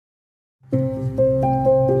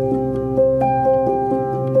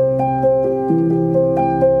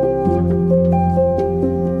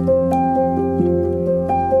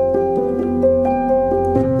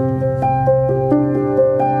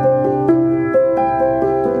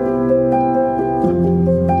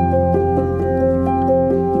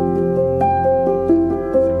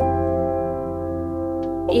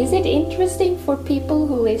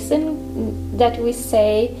listen that we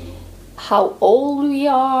say how old we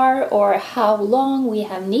are or how long we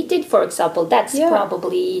have knitted, for example. That's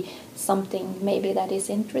probably something maybe that is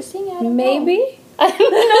interesting. I don't know. I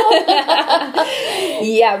don't know.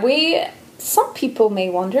 Yeah, some people may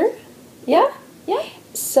wonder. Yeah.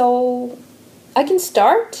 So I can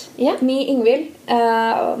start. Yeah. Me, Ingvild.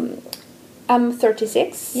 I'm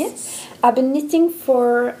 36. Yes. I've been knitting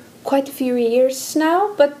for quite a few years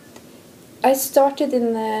now, but I started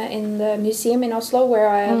in the museum in Oslo where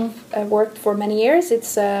I have worked for many years.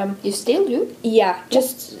 It's you still do? Yeah,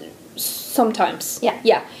 just sometimes.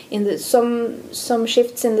 Yeah. In the some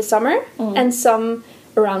shifts in the summer and some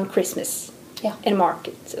around Christmas. Yeah. In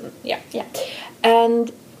markets.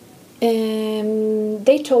 And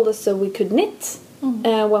they told us so we could knit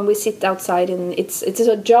when we sit outside, and it's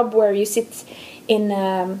a job where you sit in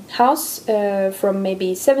a house from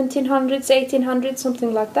maybe 1700s, 1800s,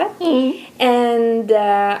 something like that. And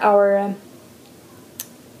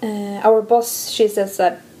our boss, she says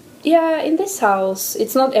that in this house,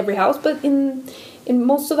 it's not every house, but in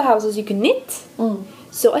most of the houses you can knit.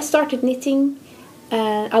 So I started knitting.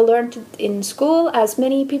 I learned it in school, as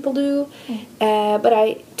many people do, but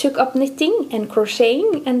I took up knitting and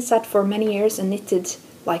crocheting and sat for many years and knitted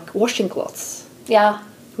like washing cloths. Yeah.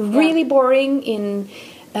 Really boring in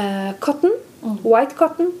cotton, white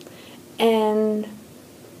cotton, and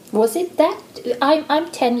was it that I'm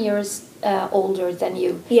 10 years older than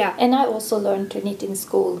you? Yeah, and I also learned to knit in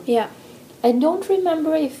school. Yeah, I don't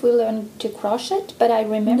remember if we learned to crochet, but I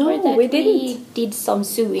remember that we did some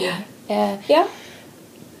sewing. Yeah.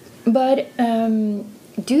 But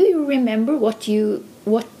do you remember what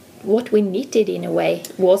we knitted in a way?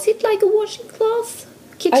 Was it like a washing cloth,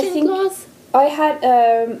 kitchen cloth? I had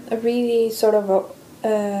a really sort of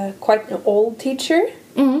quite an old teacher.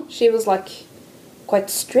 She was like quite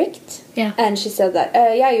strict. Yeah. And she said that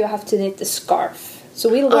you have to knit a scarf. So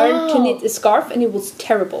we learned to knit a scarf, and it was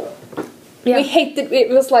terrible. Yeah. We hated it.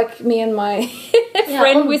 Was like me and my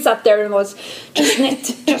friend. We sat there and was just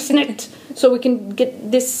knit, so we can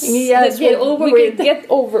get this. Get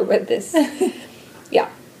over with this. Yeah.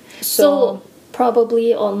 So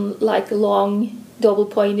probably on like long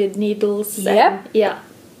double-pointed needles. Yeah.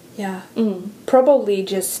 Probably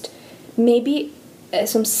just maybe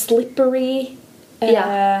some slippery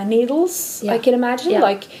needles. I can imagine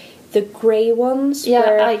like the gray ones. Yeah,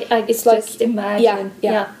 where I it's just like imagine.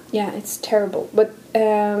 Yeah, it's terrible. But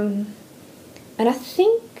and I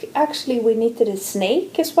think actually we knitted a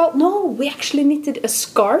snake as well. No, we actually knitted a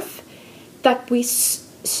scarf that we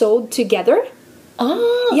sewed together.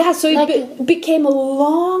 Yeah, so it became a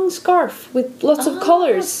long scarf with lots of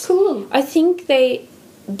colors. Cool. I think they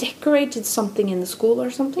decorated something in the school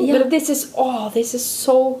or something. Yeah. But this is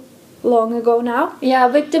so long ago now. Yeah,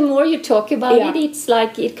 but the more you talk about it, it's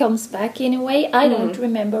like it comes back in a way. I don't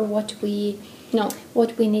remember what we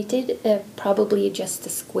knitted. Probably just a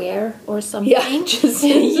square or something. Yeah,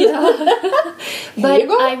 But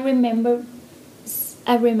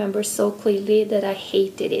I remember so clearly that I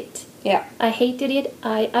hated it. Yeah, I hated it.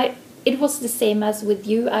 It was the same as with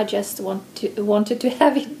you. I just wanted to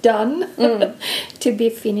have it done, to be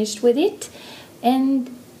finished with it,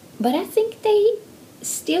 but I think they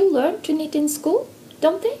still learn to knit in school,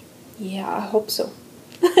 don't they? Yeah, I hope so.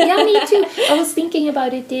 Yeah, me too. I was thinking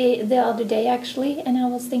about it the other day actually, and I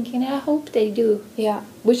was thinking I hope they do. Yeah,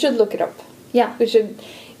 we should look it up. Yeah, we should.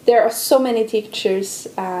 There are so many teachers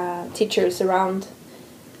around.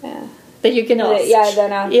 That you can ask.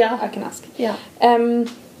 I can ask. Yeah.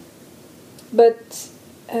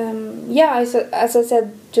 As I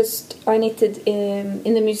said, just I knitted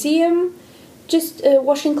in the museum, just a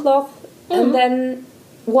washing cloth, and then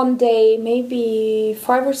one day, maybe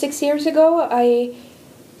 5 or 6 years ago, I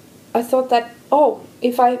thought that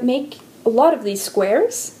if I make a lot of these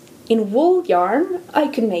squares in wool yarn, I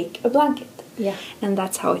could make a blanket. Yeah, and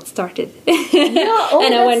that's how it started.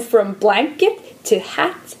 And I went from blanket to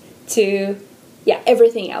hat to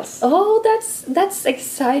everything else. Oh, that's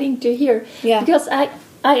exciting to hear. Yeah, because I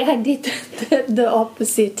did the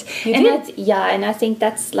opposite. And I think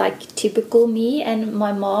that's like typical me. And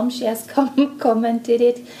my mom, she has commented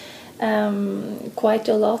it quite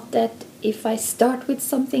a lot, that if I start with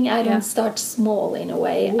something, I don't start small in a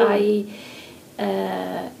way. Ooh.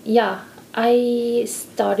 I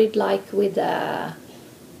started like with a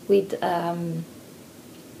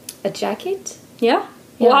jacket. Yeah.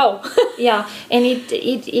 Wow. Yeah, and it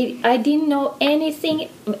I didn't know anything.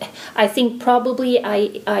 I think probably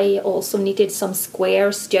I also knitted some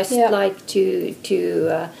squares just like to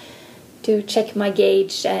to check my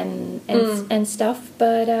gauge and stuff.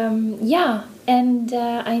 But yeah, and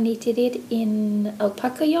I knitted it in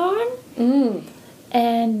alpaca yarn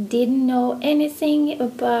and didn't know anything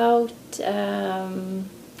about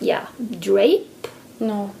drape.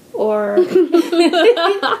 No. Or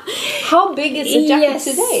how big is the jacket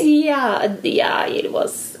today? Yeah, it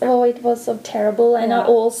was so terrible. And I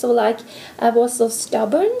also I was so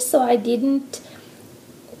stubborn, so I didn't.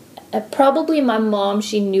 Probably my mom,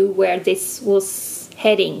 she knew where this was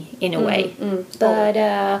heading in a way, but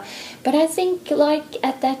I think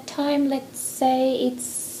at that time, let's say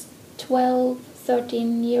it's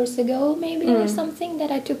 12-13 years ago maybe or something,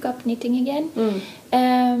 that I took up knitting again.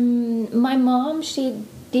 My mom, she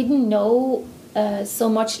didn't know so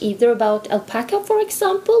much either about alpaca, for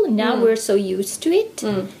example. Now we're so used to it,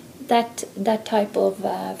 that type of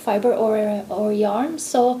fiber or yarn.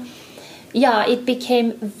 So yeah, it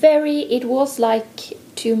became it was like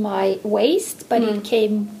to my waist, but it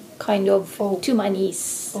came kind of to my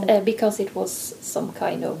knees because it was some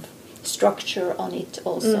kind of structure on it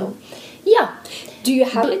also. Yeah. Do you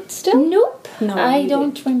have it still? Nope. No, I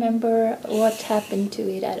don't remember what happened to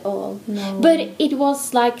it at all. No. But it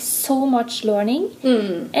was so much learning.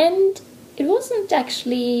 And it wasn't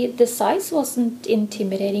actually, the size wasn't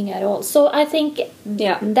intimidating at all. So I think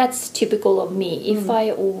that's typical of me. If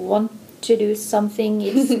I want to do something,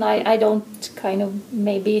 it's I don't kind of,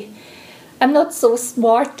 maybe, I'm not so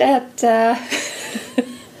smart at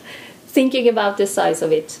thinking about the size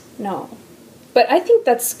of it. No. But I think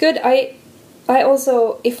that's good. I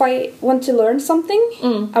also, if I want to learn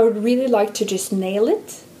something, I would really like to just nail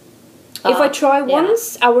it. If I try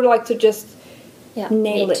once, I would like to just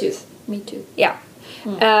nail it. Me too. Yeah.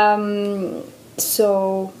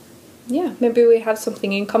 So, yeah, maybe we have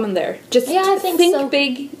something in common there. Just I think think so.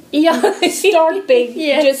 big. Yeah. Start big.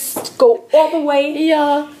 Just go all the way.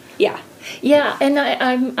 Yeah. Yeah. Yeah, and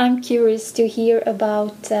I'm curious to hear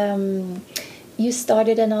about. You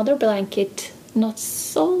started another blanket not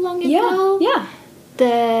so long ago. Yeah.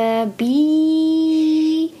 The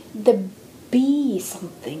bee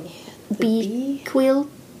something. Bee quilt.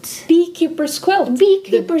 Beekeeper's quilt.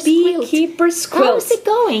 Beekeeper's quilt. Beekeeper's quilt. How is it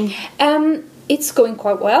going? It's going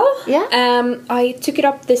quite well. Yeah. I took it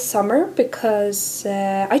up this summer because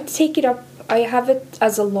I take it up. I have it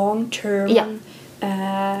as a long-term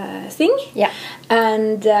thing. Yeah.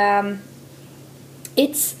 And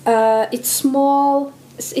it's small.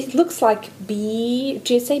 It looks like bee.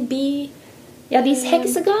 Do you say bee? Yeah, these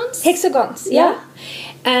hexagons. Hexagons. Yeah.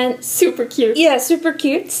 And super cute. Yeah, super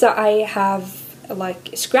cute. So I have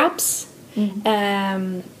scraps.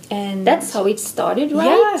 And that's how it started, right?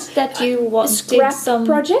 Yeah, that you wanted scrap some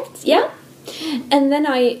project. Yeah. And then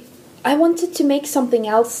I wanted to make something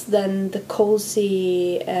else than the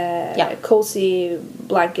cozy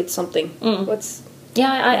blanket something. What's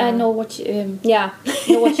I know what you know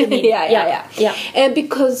what you mean. yeah.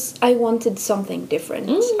 Because I wanted something different.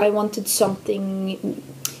 I wanted something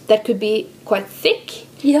that could be quite thick.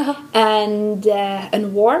 Yeah. And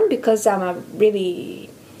warm, because I'm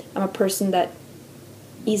a person that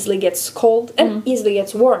easily gets cold and easily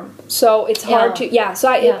gets warm. So it's hard to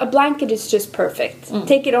a blanket is just perfect.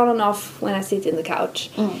 Take it on and off when I sit in the couch.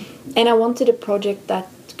 And I wanted a project that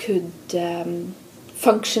could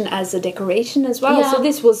function as a decoration as well. So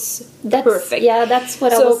this was perfect. Yeah, that's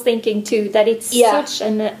what I was thinking too, that it's such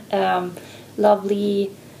an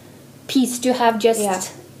lovely piece to have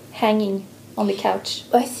just hanging on the couch.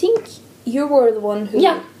 I think you were the one who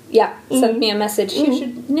sent me a message. You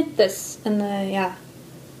should knit this. And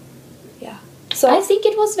so I think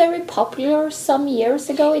it was very popular some years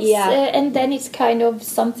ago. And then it's kind of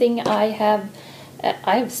something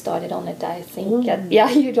I've started on it, I think.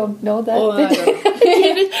 You don't know that. Oh, but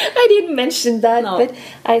I didn't mention that, no. but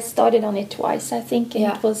I started on it twice, I think, and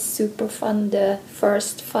it was super fun, the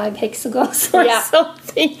first 5 hexagons or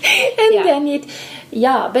something. And then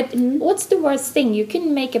but what's the worst thing? You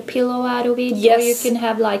can make a pillow out of it, or you can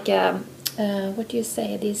have like a what do you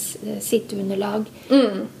say? This sittunderlag,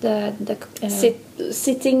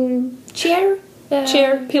 sitting chair pillow. Yeah,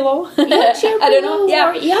 chair pillow. I don't know.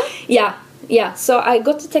 Yeah. Yeah. So I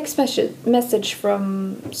got a text message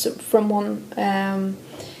from one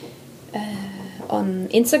on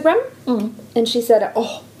Instagram, and she said,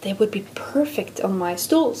 "Oh, they would be perfect on my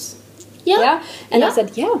stools." Yeah. And I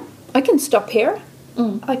said, "Yeah, I can stop here.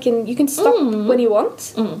 You can stop when you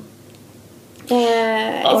want."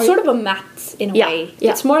 It's sort of a mat in a way.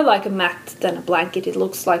 Yeah. It's more like a mat than a blanket. It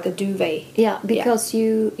looks like a duvet. Yeah, because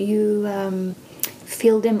you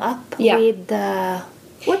fill them up with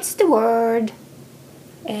what's the word?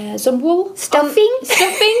 some wool Stuffing?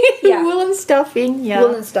 Stuffing. Yeah. Woolen stuffing. Yeah.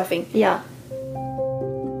 Woolen stuffing. Yeah.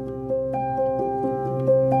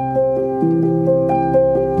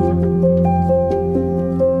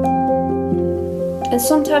 And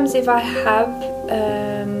sometimes if I have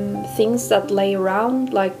things that lay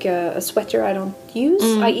around, like a sweater I don't use,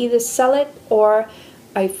 I either sell it or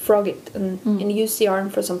I frog it and use the yarn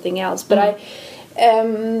for something else. But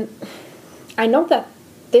I know that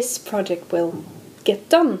this project will get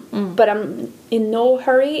done, but I'm in no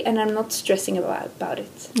hurry and I'm not stressing about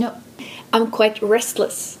it. No. I'm quite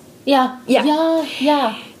restless. Yeah. Yeah. Yeah.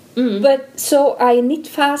 Yeah. But so I knit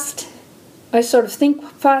fast, I sort of think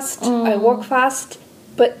fast, I walk fast,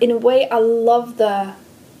 but in a way I love the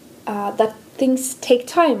that things take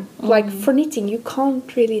time. Like for knitting, you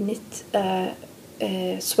can't really knit a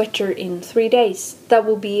sweater in 3 days. That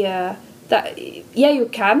will be you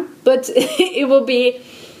can, but it will be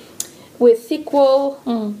with thick wool,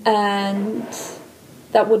 and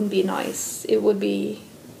that wouldn't be nice. It would be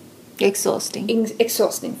Exhausting.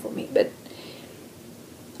 exhausting for me. But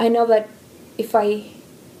I know that if I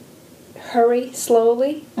hurry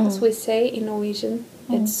slowly, as we say in Norwegian,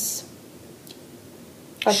 it's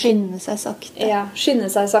Skynde seg sakte. yeah, skynde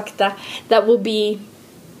seg sakte. That will be,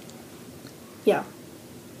 yeah.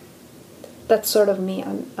 That's sort of me.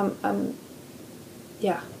 I'm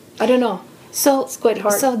yeah. I don't know. So It's quite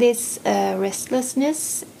hard. So this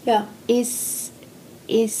restlessness Yeah. is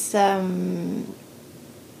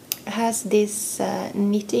has this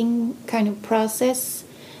knitting kind of process,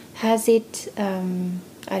 has it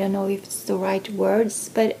I don't know if it's the right words,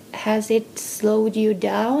 but has it slowed you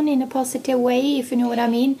down in a positive way, if you know what I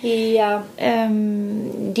mean? Yeah.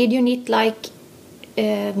 Did you knit like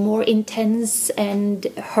more intense and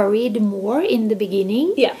hurried more in the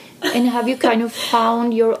beginning? Yeah. And have you kind of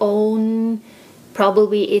found your own,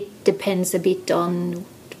 probably it depends a bit on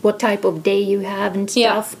what type of day you have and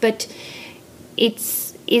stuff, but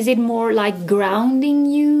is it more like grounding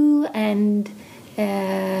you and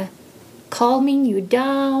calming you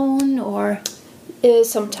down, or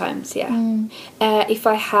Sometimes, yeah. If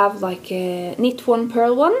I have like a knit one,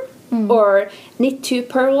 purl one, or knit two,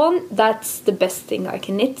 purl one, that's the best thing I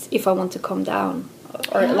can knit if I want to calm down,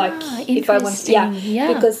 or like if I want, yeah,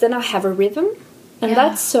 because then I have a rhythm, and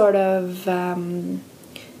that's sort of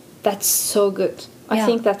that's so good. I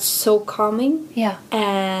think that's so calming. Yeah.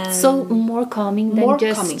 And so more calming than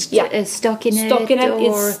just stuck in it.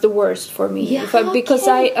 Is the worst for me. Yeah, because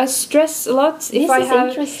I stress a lot. This is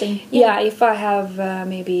interesting. Yeah, if I have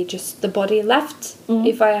maybe just the body left.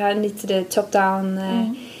 If I have knitted a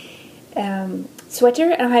top-down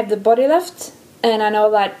sweater and I have the body left, and I know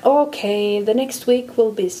that, okay, the next week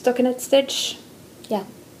will be stockinette stitch. Yeah.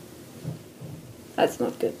 That's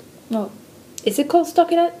not good. No. Is it called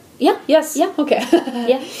stockinette? Yeah. Yes. Yeah. Okay.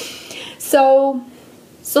 Yeah. So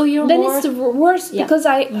you're then more... it's the worst because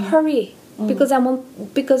I hurry because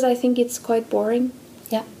I think it's quite boring.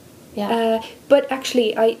 Yeah. Yeah. But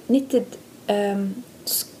actually, I knitted a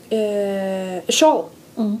shawl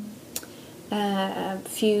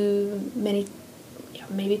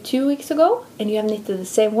maybe 2 weeks ago, and you have knitted the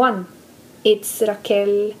same one. It's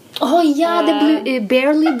Raquel. Oh yeah, the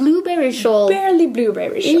barely blueberry shawl. Barely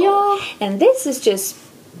blueberry shawl. Yeah. And this is just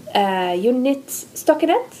you knit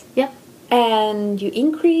stockinette. Yeah. And you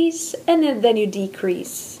increase and then you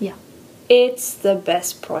decrease. Yeah. It's the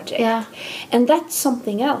best project. Yeah. And that's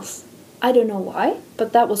something else. I don't know why,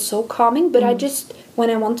 but that was so calming. But I just, when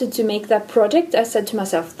I wanted to make that project, I said to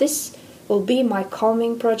myself, this will be my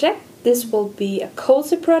calming project. This will be a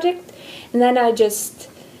cozy project. And then I just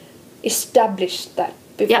established that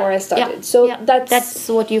before I started. So that's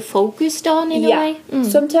what you focused on in a way.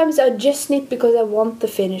 Sometimes I just knit because I want the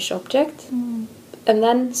finished object, and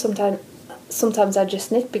then sometimes I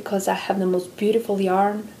just knit because I have the most beautiful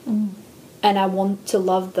yarn, and I want to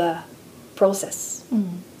love the process.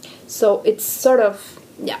 So it's sort of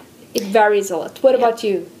it varies a lot. What about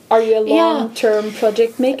you? Are you a long-term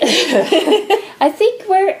project maker? I think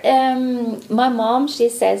my mom, she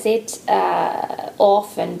says it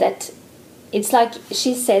often, that it's like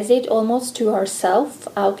she says it almost to herself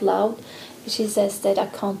out loud. She says that I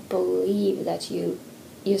can't believe that you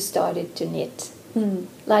started to knit.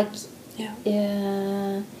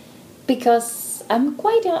 Because I'm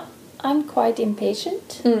quite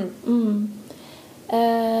impatient.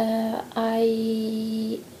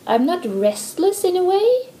 I'm not restless in a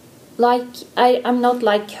way. Like I'm not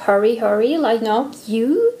like hurry like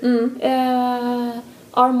you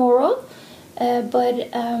are more of.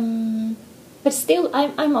 But still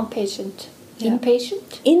I'm impatient.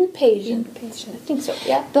 Impatient? Impatient. Impatient. I think so,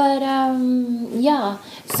 yeah. But, yeah.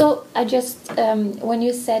 So, I just, when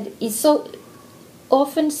you said, it's so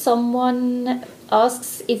often someone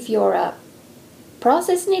asks if you're a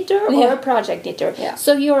process knitter or a project knitter. Yeah.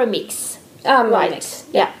 So, you're a mix. Right. A mix.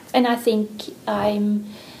 Yeah. And I think I'm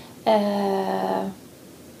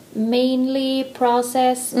mainly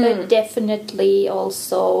process, but definitely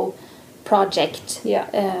also project.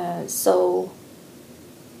 Yeah. So,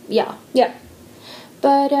 yeah. Yeah.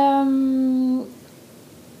 But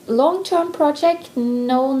long-term project,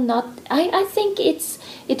 no, not. I think it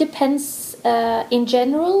depends. In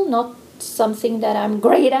general, not something that I'm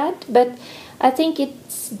great at, but I think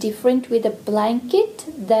it's different with a blanket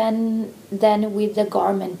than with the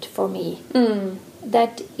garment for me.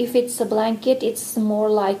 That if it's a blanket, it's more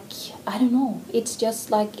like, I don't know, it's just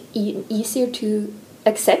like easier to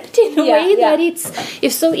accept in a way that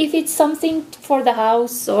if it's something for the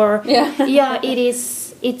house or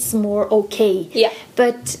it's more okay. Yeah.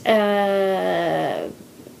 But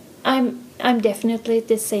I'm definitely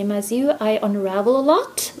the same as you. I unravel a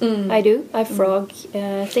lot. I do. I frog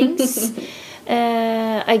things.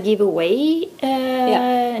 I give away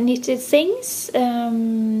knitted things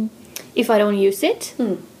if I don't use it.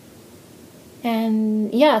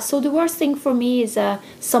 And so the worst thing for me is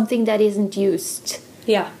something that isn't used.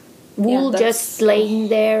 Yeah. Wool just laying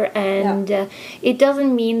there, and it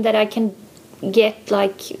doesn't mean that I can get,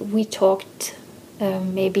 like we talked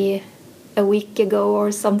maybe a week ago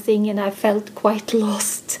or something, and I felt quite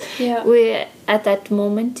lost at that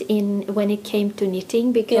moment when it came to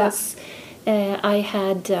knitting, because I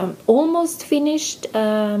had almost finished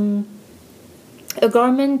a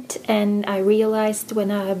garment, and I realized when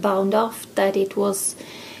I bound off that it was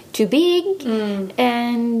too big,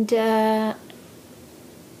 and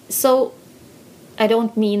so I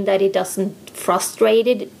don't mean that it doesn't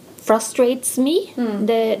frustrates me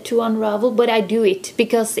to unravel, but I do it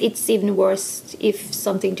because it's even worse if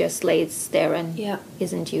something just lays there and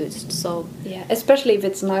isn't used. So especially if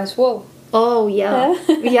it's nice wool. Oh yeah.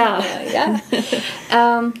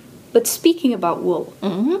 But speaking about wool,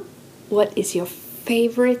 what is your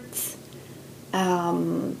favorite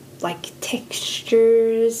like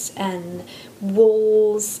textures and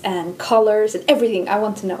wools and colors and everything? I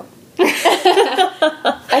want to know.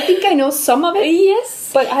 I think I know some of it.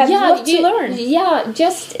 Yes, but I have lots to learn. Yeah,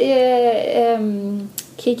 just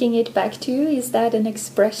kicking it back to you. Is that an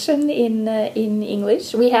expression in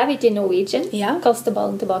English? We have it in Norwegian. Yeah. Kasta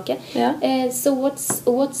ballen tilbake. Yeah. So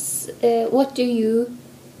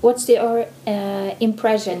what's your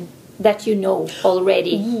impression that you know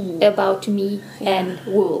already about me and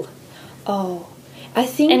wool? Oh, I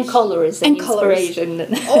think and colors and inspiration.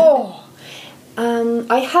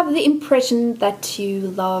 I have the impression that you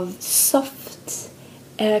love soft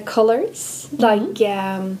colors, like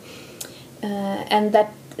and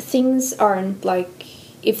that things aren't like,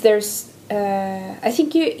 if there's I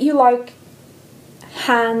think you like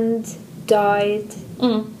hand dyed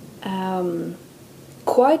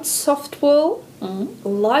quite soft wool,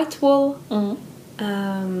 light wool,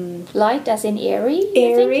 light as in airy,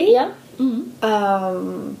 yeah.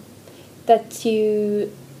 That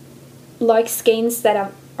you like skeins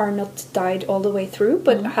that are not dyed all the way through,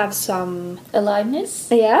 but have some aliveness.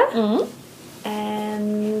 Yeah.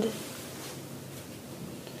 And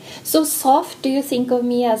so soft. Do you think of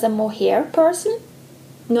me as a mohair person?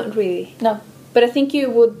 Not really. No. But I think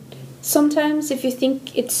you would sometimes, if you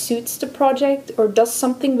think it suits the project or does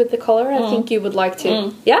something with the color, I think you would like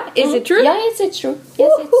to. Yeah? Is it true? Yeah, it's true.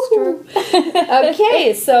 Yes, it's true.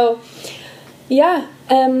 Okay, so yeah.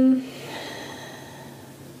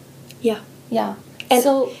 Yeah. And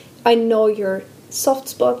so I know your soft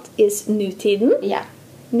spot is Nutiden. Yeah.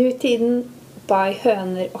 Nutiden by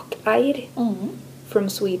Höner och Eir from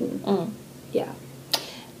Sweden. Yeah.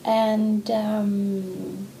 And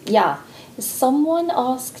someone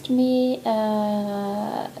asked me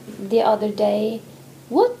the other day,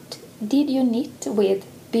 what did you knit with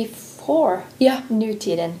before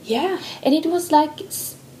Nutiden? Yeah. And it was like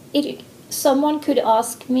someone could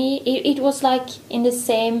ask me, it was like in the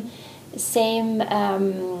same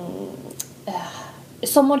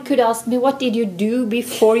someone could ask me, what did you do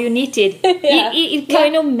before you knitted? It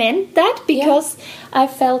kind of meant that, because I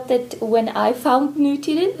felt that when I found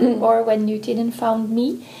Nutiden or when Nutiden found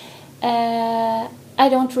me, I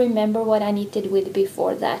don't remember what I knitted with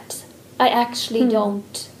before that. I actually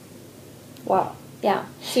don't. Wow. Yeah.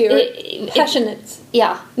 So you're passionate.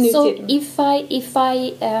 Yeah. Nutiden. So if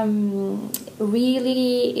I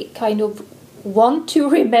really kind of want to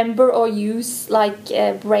remember or use like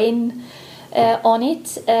brain on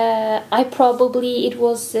it. It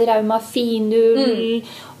was Rauma Finul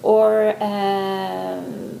or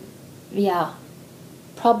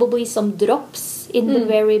probably some drops in the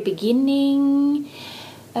very beginning.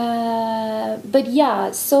 But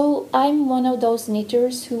yeah, so I'm one of those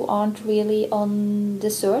knitters who aren't really on the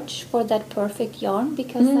search for that perfect yarn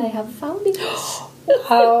because I have found it.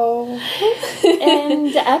 Wow.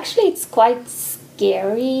 And actually it's quite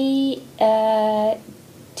scary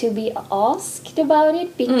to be asked about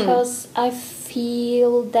it because I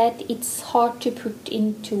feel that it's hard to put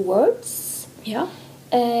into words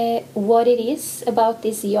what it is about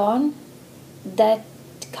this yarn that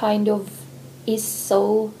kind of is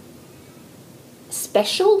so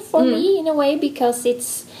special for me in a way because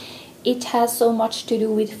it has so much to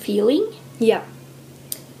do with feeling. Yeah.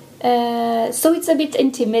 So it's a bit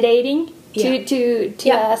intimidating to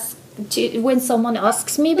ask when someone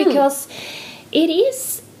asks me because it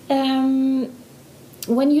is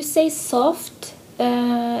when you say soft,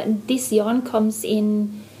 this yarn comes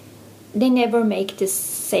in. They never make the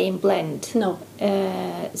same blend. No.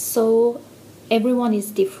 So everyone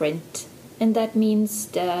is different, and that means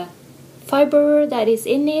the fiber that is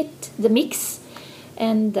in it, the mix,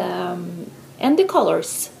 and the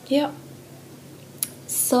colors. Yeah.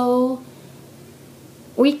 So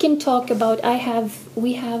we can talk about.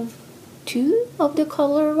 We have 2 of the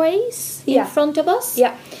colorways in front of us.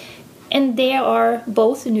 Yeah. And they are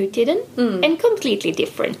both nutiden and completely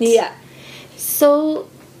different. Yeah. So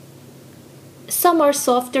some are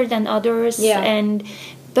softer than others,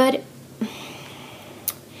 but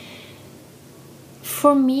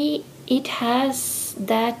for me it has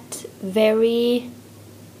that very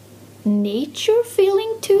nature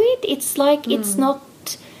feeling to it. It's like it's not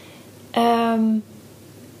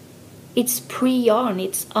it's pre-yarn,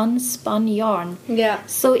 it's unspun yarn. Yeah.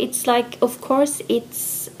 So it's like, of course,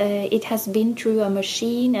 it has been through a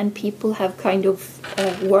machine and people have kind of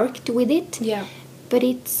worked with it. Yeah. But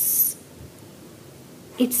it's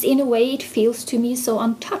in a way it feels to me so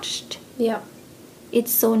untouched. Yeah.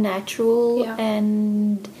 It's so natural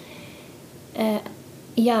and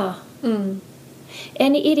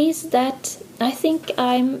and it is that I think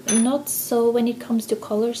I'm not so, when it comes to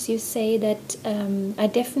colors, you say that I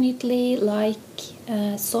definitely like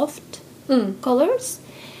soft colors.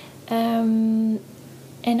 And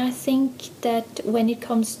I think that when it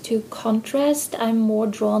comes to contrast, I'm more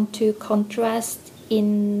drawn to contrast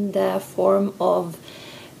in the form of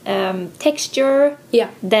texture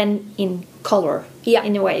than in color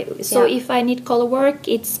in a way. So if I need color work,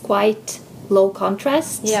 it's quite low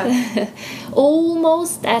contrast,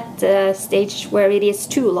 almost at the stage where it is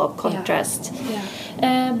too low contrast.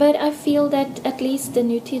 But I feel that at least the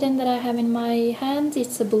nutiden that I have in my hands,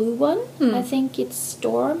 it's a blue one. I think it's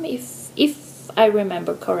Storm, if I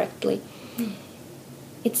remember correctly.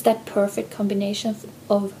 It's that perfect combination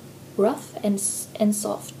of rough and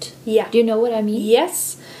soft. Yeah. Do you know what I mean?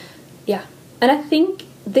 Yes. Yeah. And I think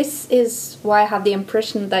this is why I have the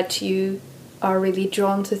impression that you are really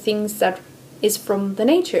drawn to things that is from the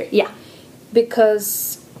nature. Yeah.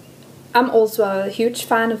 Because I'm also a huge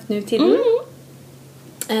fan of nutiden.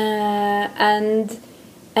 And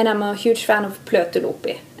I'm a huge fan of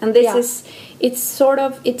plötelopi. And this is, it's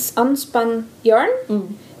unspun yarn,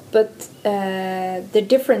 but the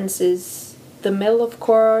difference is the mill, of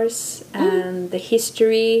course, and the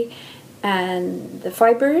history, and the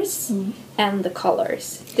fibers, and the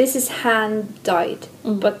colors. This is hand dyed,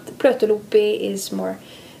 but plötelopi is more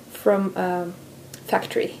from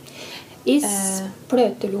factory. Is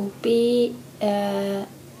plötelopi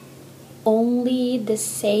only the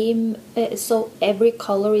same, so every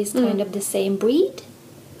color is kind of the same breed?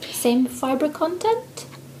 Same fiber content?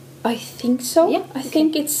 I think so. Yeah, I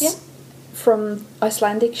think it's from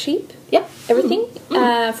Icelandic sheep. Yeah. Everything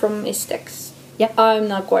from Istex. Yeah. I'm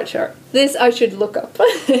not quite sure. This I should look up.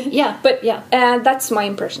 But that's my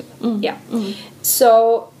impression.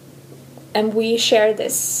 So, and we share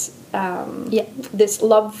this this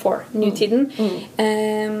love for nutiden.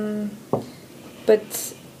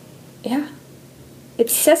 But yeah, it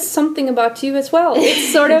says something about you as well.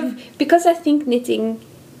 It's sort of, because I think knitting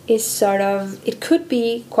is sort of, it could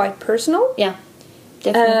be quite personal. Yeah,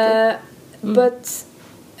 definitely. But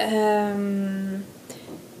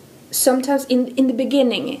sometimes in the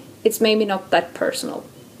beginning, it's maybe not that personal.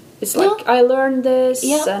 It's like, I learned this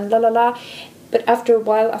and la la la. But after a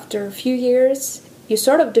while, after a few years, you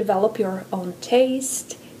sort of develop your own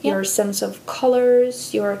taste, your sense of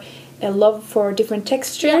colors, your love for different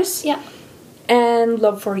textures. and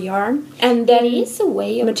love for yarn, and then it is a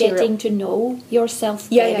way of material. getting to know yourself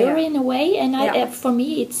Yeah, better yeah. in a way, and for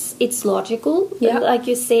me it's logical. Yeah. Like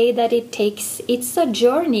you say, that it's a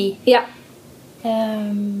journey. Yeah.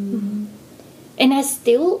 And I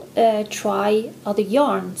still try other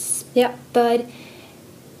yarns. Yeah. But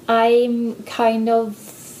I'm kind of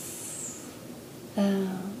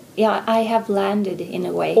I have landed in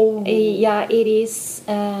a way. Oh. Yeah, it is.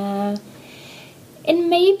 And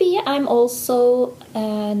maybe I'm also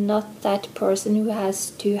not that person who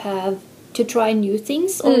has to try new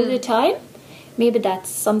things all the time. Maybe that's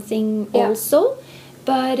something also.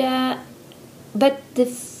 But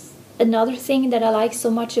another thing that I like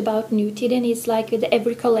so much about Nutiden is like with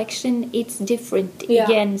every collection it's different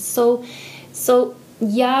again. So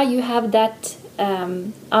you have that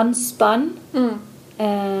unspun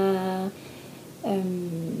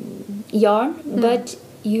yarn, but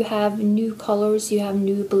you have new colors, you have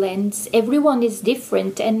new blends. Everyone is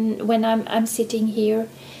different, and when I'm sitting here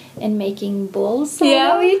and making balls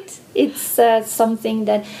out of it, it's something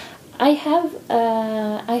that I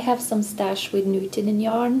have some stash with Nutiden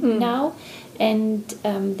yarn now, and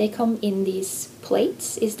they come in these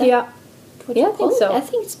plates. Is that what you call I think so. I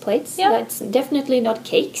think it's plates. Yeah. That's definitely not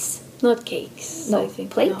cakes. Not cakes. No, I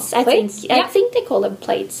think. plates. No. I Plates? think I think they call them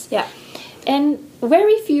plates. Yeah. And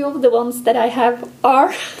very few of the ones that I have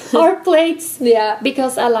are plates. Yeah.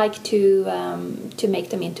 Because I like to make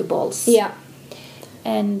them into balls. Yeah.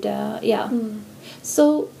 And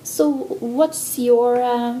So what's your?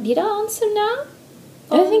 Did I answer now?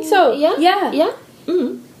 I think so. Yeah. Yeah. Yeah.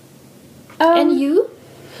 And you?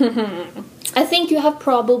 I think you have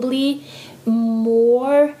probably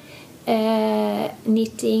more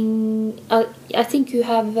knitting. I think you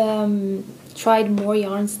have tried more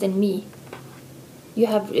yarns than me. You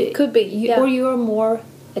have could be, or you are more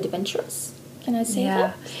adventurous. Can I say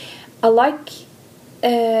that? I like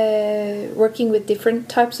working with different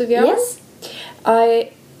types of yarn. Yes.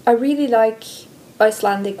 I really like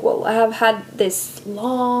Icelandic wool. I have had this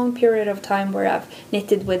long period of time where I've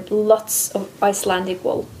knitted with lots of Icelandic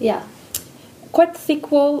wool. Yeah. Quite thick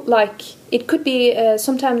wool, like it could be,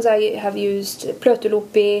 sometimes I have used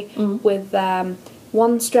plötulopi with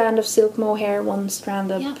one strand of silk mohair, one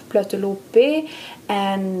strand of plötulopi,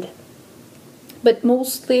 but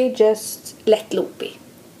mostly just letlopi.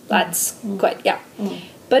 That's quite,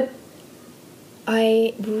 But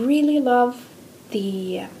I really love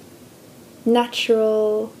the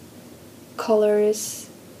natural colors,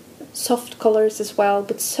 soft colors as well,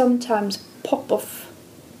 but sometimes pop off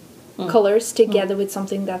colors together with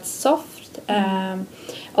something that's soft.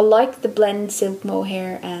 I like the blend silk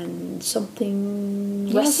mohair and something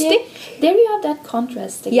rustic. There you have that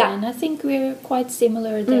contrast again. I think we're quite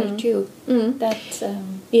similar there too. That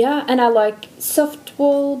and I like soft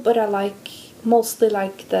wool, but I mostly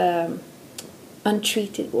like the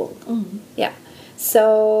untreated wool. Yeah.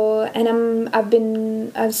 So, and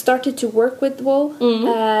I've started to work with wool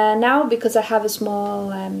now because I have a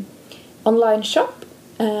small online shop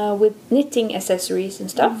with knitting accessories and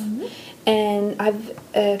stuff. And I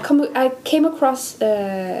came across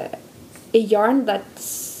a yarn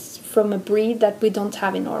that's from a breed that we don't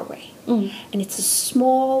have in Norway, and it's a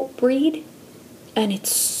small breed, and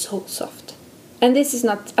it's so soft. And this is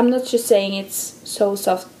not. I'm not just saying it's so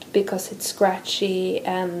soft because it's scratchy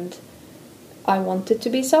and I want it to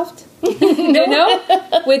be soft. You know,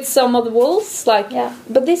 with some of the wools,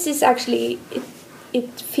 But this is actually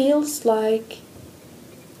it feels like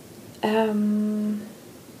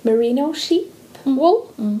merino sheep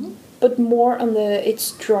wool, but more on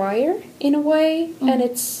it's drier in a way, and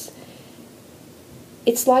it's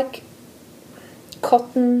like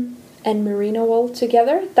cotton and merino wool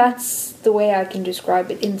together. That's the way I can describe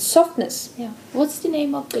it in softness. Yeah. What's the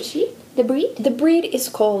name of the sheep? The breed? The breed is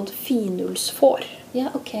called finullsfår. Yeah.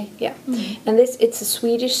 Okay. Yeah. And it's a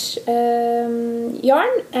Swedish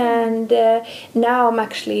yarn, and now I'm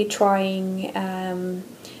actually trying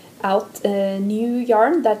out a new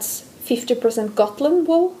yarn that's 50% Gotland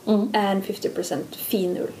wool and 50%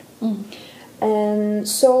 finull. And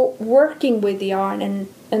so working with the yarn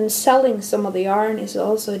and selling some of the yarn is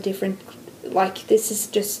also a different, like this is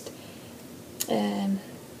just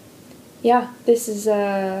this is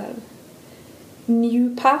a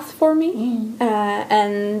new path for me.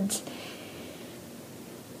 And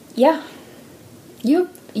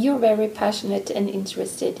you're very passionate and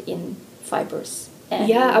interested in fibers.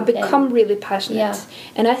 I've become really passionate,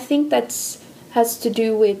 and I think has to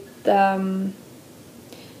do with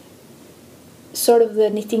sort of the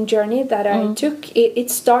knitting journey that I took. It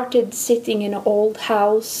started sitting in an old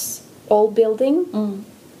house, old building,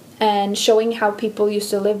 and showing how people used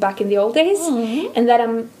to live back in the old days, and that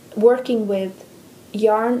I'm working with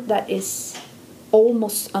yarn that is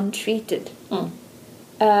almost untreated,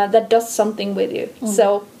 that does something with you.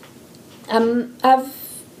 So I've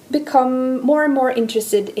become more and more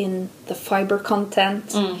interested in the fiber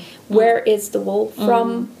content. Where is the wool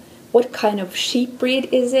from? What kind of sheep breed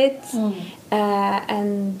is it?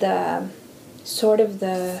 And sort of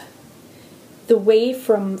the way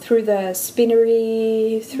through the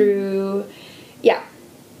spinnery, through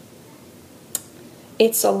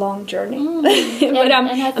it's a long journey. But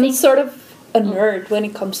I'm sort of a nerd when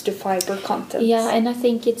it comes to fiber content. Yeah, and I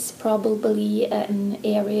think it's probably an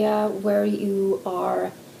area where you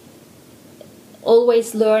are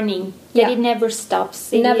always learning. That it never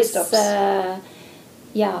stops. It never stops.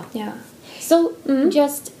 Yeah. So,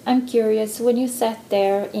 I'm curious, when you sat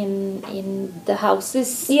there in the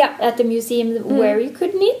houses at the museum where you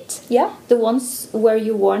could knit, the ones where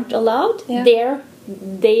you weren't allowed, there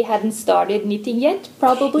they hadn't started knitting yet,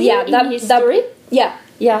 probably, in history.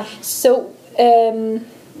 So,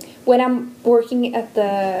 when I'm working at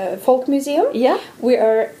the folk museum, we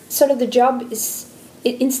are sort of, the job is,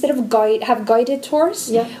 instead of have guided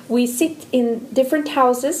tours, we sit in different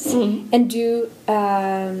houses and do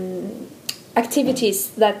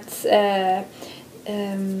activities that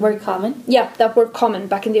were common. That were common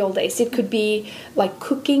back in the old days. It could be like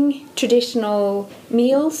cooking traditional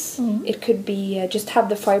meals. It could be just have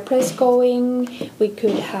the fireplace going. We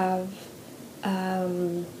could have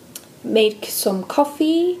make some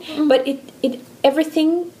coffee, but it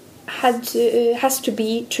everything has to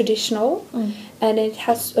be traditional,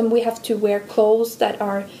 and we have to wear clothes that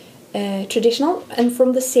are traditional and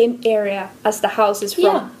from the same area as the house is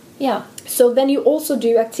from. So then you also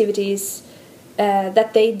do activities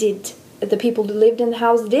that they did, the people who lived in the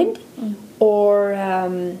house did, or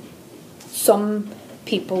some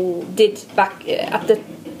people did back at the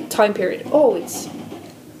time period.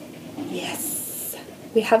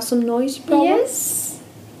 We have some noise problems. Yes,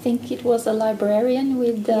 I think it was a librarian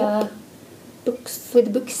with books.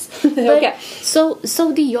 Okay. So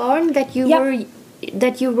the yarn that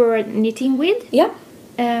you were knitting with.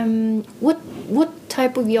 What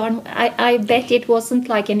type of yarn? I bet it wasn't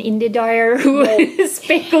like an indie dyer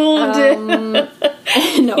speckled.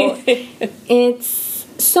 No, it's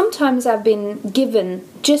sometimes I've been given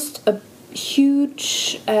just a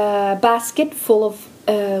huge basket full of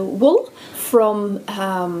wool from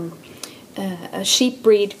a sheep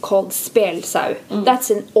breed called spelsau. That's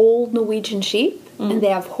an old Norwegian sheep. And they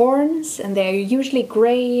have horns, and they're usually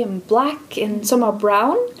grey and black, and some are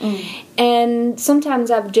brown. And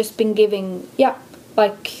sometimes I've just been giving,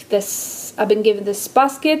 like this. I've been given this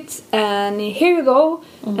basket, and here you go.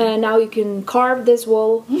 And now you can carve this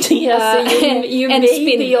wool. So you and made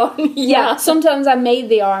spin the yarn. Sometimes I made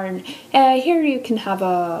the yarn. Here you can have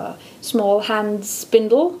a small hand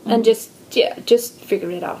spindle and just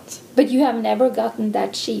figure it out. But you have never gotten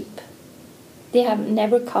that sheep. They have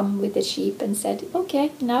never come with a sheep and said,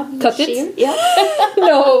 "Okay, now you cut shear." it."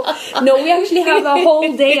 No. We actually have a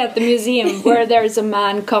whole day at the museum where there's a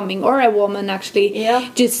man coming, or a woman actually.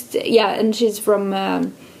 And she's from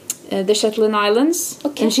the Shetland Islands,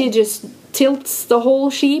 and she just tilts the whole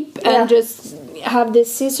sheep and just have the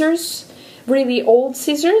scissors, really old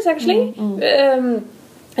scissors actually,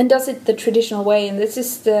 and does it the traditional way. And this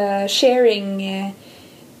is the sharing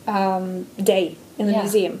day in the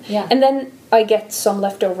museum, and then I get some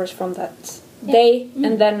leftovers from that day,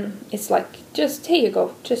 and then it's like, just here you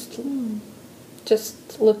go, just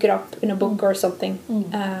look it up in a book or something,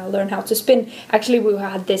 learn how to spin. Actually, we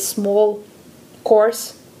had this small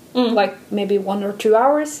course, like maybe 1 or 2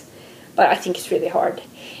 hours, but I think it's really hard.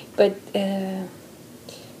 But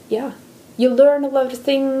you learn a lot of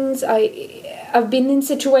things. I've been in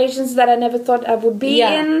situations that I never thought I would be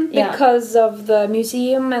in because of the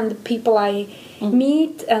museum and the people I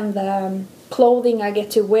meet and the clothing I get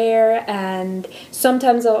to wear, and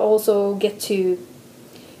sometimes I also get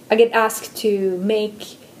asked to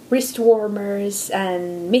make wrist warmers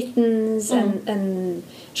and mittens and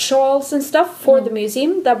shawls and stuff for the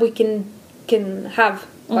museum that we can have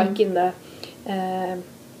like in the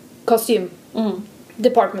costume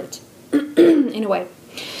department in a way.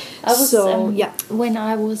 I was when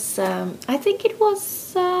I was I think it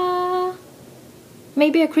was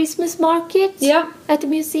maybe a Christmas market at the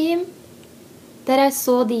museum that I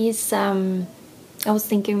saw these I was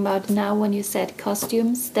thinking about now when you said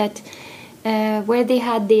costumes, that where they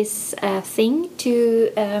had this thing to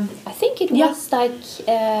I think it was like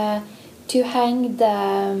to hang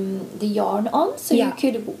the yarn on, so you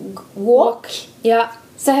could walk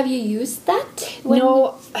So have you used that?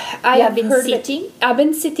 No, I you have been heard sitting? I've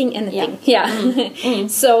been sitting anything. Yeah.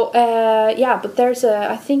 So, but there's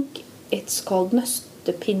I think it's called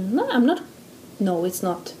nøstepinne. I'm not... No, it's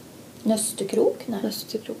not. Nøstekrok? No.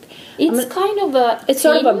 Nøstekrok. It's kind of a It's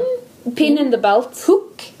sort of a pin in the belt.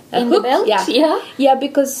 Hook in the belt? Yeah. Yeah,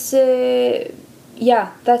 because...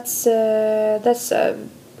 that's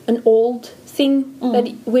an old thing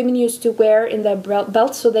that women used to wear in their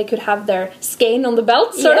belt, so they could have their skein on the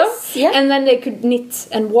belt, sort of. Yeah. And then they could knit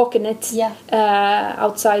and walk in it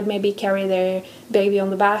outside, maybe carry their baby on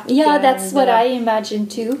the back. Yeah, that's what I imagine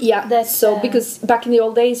too. Yeah, because back in the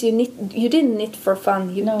old days, you didn't knit for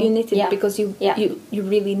fun. You knitted because you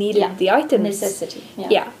really needed the items. Necessity.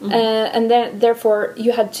 Yeah. And then therefore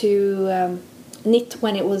you had to knit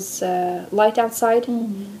when it was light outside.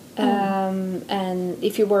 And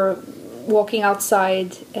if you were walking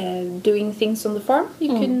outside doing things on the farm,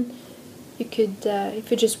 you could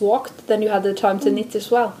if you just walked, then you had the time to knit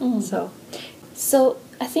as well. So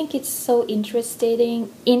I think it's so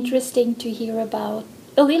interesting to hear about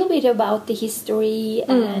a little bit about the history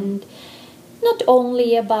and not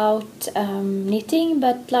only about knitting,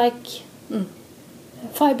 but like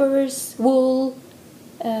fibers, wool,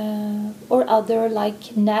 or other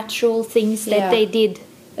like natural things that they did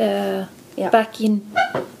back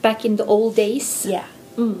in the old days. Yeah.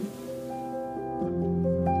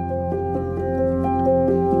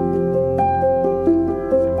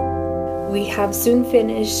 We have soon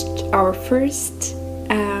finished our first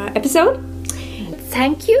episode.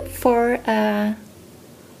 Thank you for a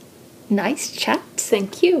nice chat.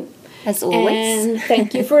 Thank you. As always. And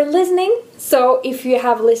thank you for listening. So if you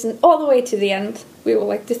have listened all the way to the end, we would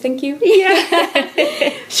like to thank you.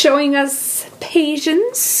 Yeah. Showing us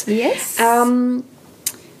patience. Yes.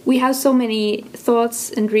 We have so many thoughts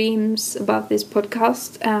and dreams about this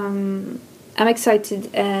podcast. I'm excited,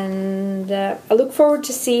 and I look forward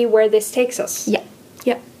to see where this takes us. Yeah.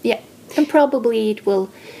 And probably it will.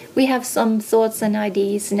 We have some thoughts and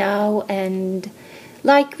ideas now, and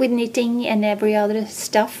like with knitting and every other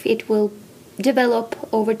stuff, it will develop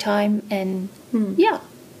over time, and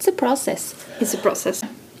it's a process. It's a process.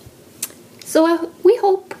 So we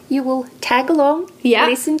hope you will tag along,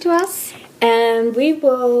 listen to us. And we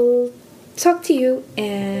will talk to you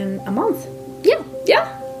in a month. Yeah.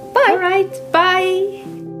 Bye. All right. Bye.